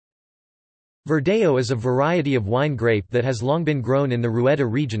Verdejo is a variety of wine grape that has long been grown in the Rueda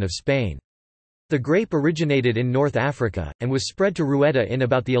region of Spain. The grape originated in North Africa, and was spread to Rueda in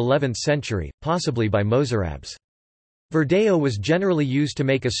about the 11th century, possibly by Mozarabs. Verdejo was generally used to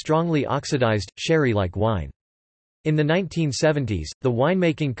make a strongly oxidized, sherry-like wine. In the 1970s, the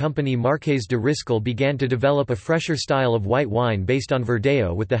winemaking company Marques de Riscal began to develop a fresher style of white wine based on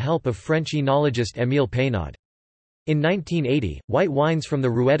Verdejo with the help of French enologist Émile Peynaud. In 1980, white wines from the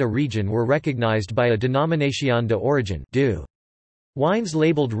Rueda region were recognized by a Denominación de Origen (DO). Wines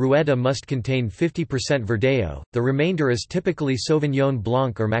labeled Rueda must contain 50% Verdejo, the remainder is typically Sauvignon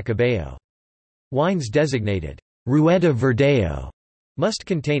Blanc or Macabeo. Wines designated Rueda Verdejo must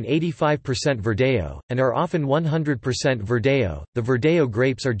contain 85% Verdejo, and are often 100% Verdejo. The Verdejo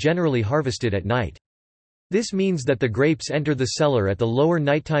grapes are generally harvested at night. This means that the grapes enter the cellar at the lower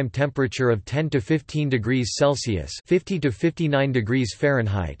nighttime temperature of 10 to 15 degrees Celsius (50 to 59 degrees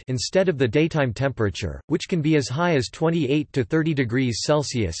Fahrenheit) instead of the daytime temperature, which can be as high as 28 to 30 degrees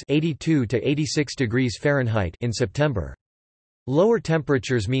Celsius (82 to 86 degrees Fahrenheit) in September. Lower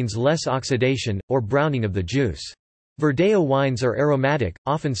temperatures means less oxidation, or browning of the juice. Verdejo wines are aromatic,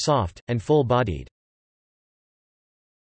 often soft, and full-bodied.